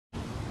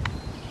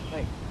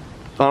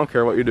don't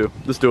care what you do.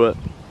 Just do it.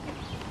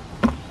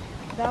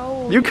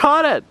 No. You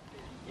caught it!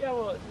 Yeah,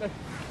 well,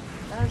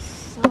 that's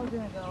so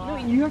gonna go off. No,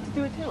 you have to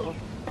do it too.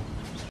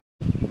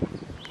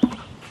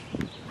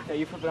 Okay,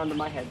 you flip it onto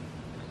my head.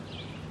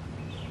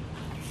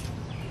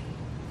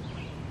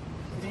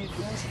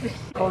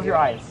 Close your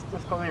eyes.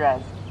 Just close your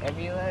eyes. If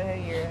you let it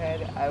hit your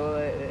head, I will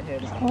let it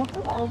hit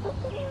mine.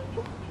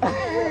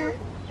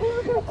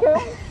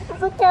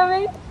 Is it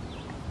coming?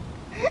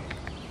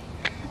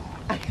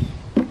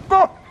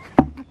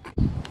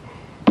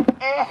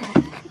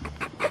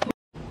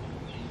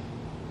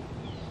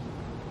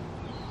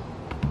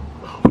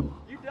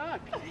 You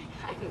duck.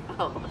 I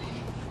know.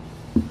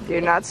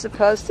 You're not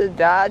supposed to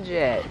dodge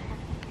it.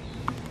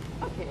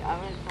 Okay, I'm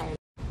gonna try it.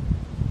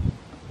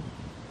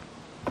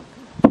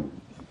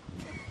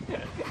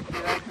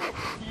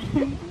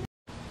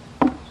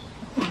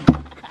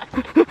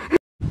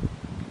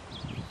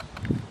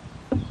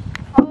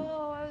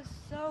 Oh, I was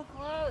so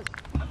close.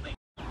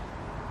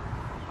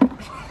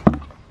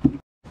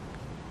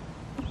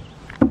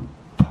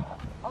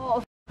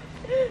 Oh.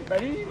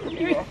 Ready?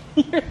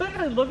 You're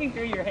literally looking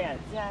through your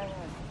hands. Yeah, I know.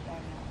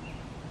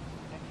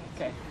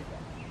 Okay.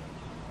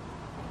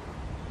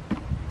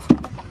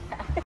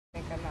 You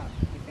think I'm out?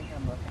 You think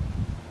I'm looking?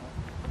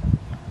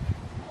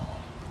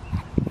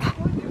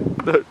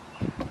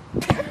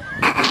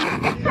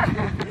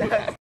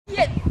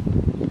 Yeah.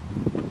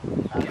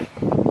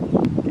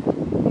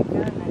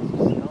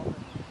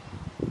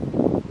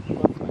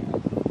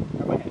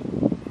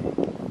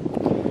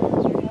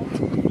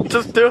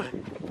 Just do it.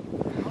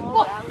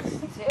 Oh, that was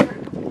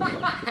terrible.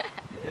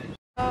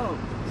 Oh.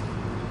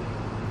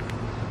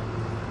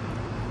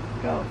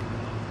 Go.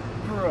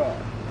 Bruh.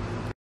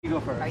 You go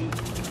first.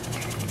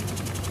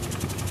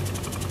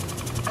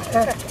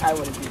 I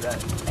wouldn't do that.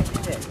 I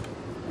did it.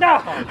 No!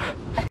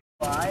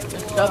 Why?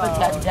 Shove his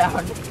head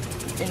down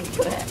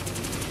into it.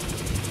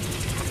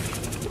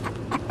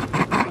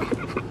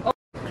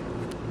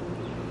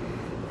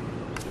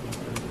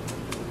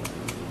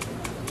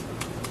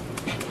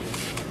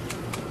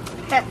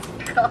 Let's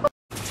go.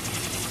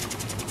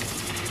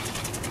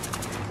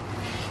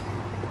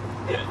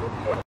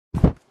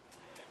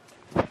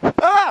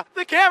 Ah!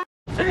 The camera!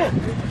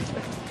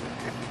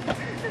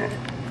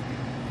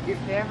 Your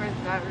camera's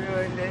not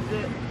ruined, is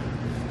it?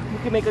 You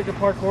can make like a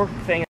parkour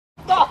thing.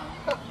 Oh!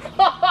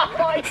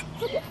 I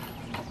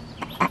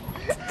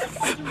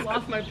just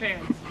lost my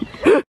pants.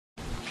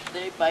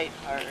 They bite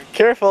hard.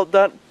 Careful,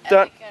 don't.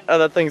 Oh,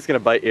 that thing's gonna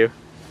bite you.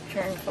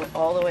 Trying to put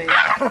all the way.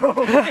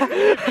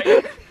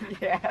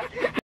 Yeah.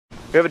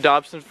 We have a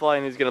Dobson fly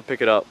and he's gonna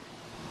pick it up.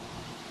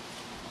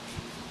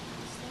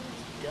 This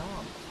thing's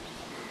dumb.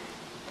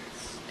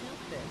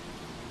 Stupid.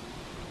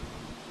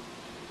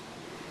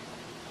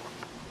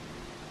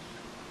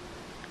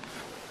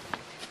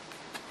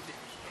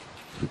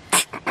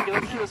 Okay,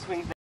 let's do a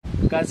swing thing.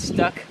 Got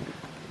stuck.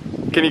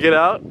 Can you get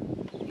out?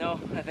 No,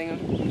 I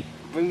think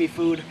bring me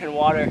food and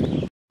water.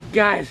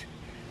 Guys,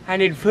 I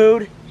need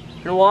food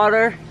and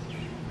water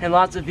and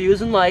lots of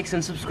views and likes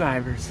and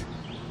subscribers.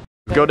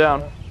 Go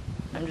down.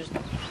 I'm just.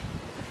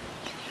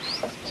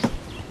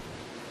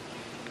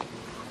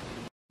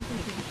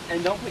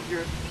 And don't put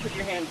your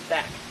hands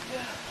back.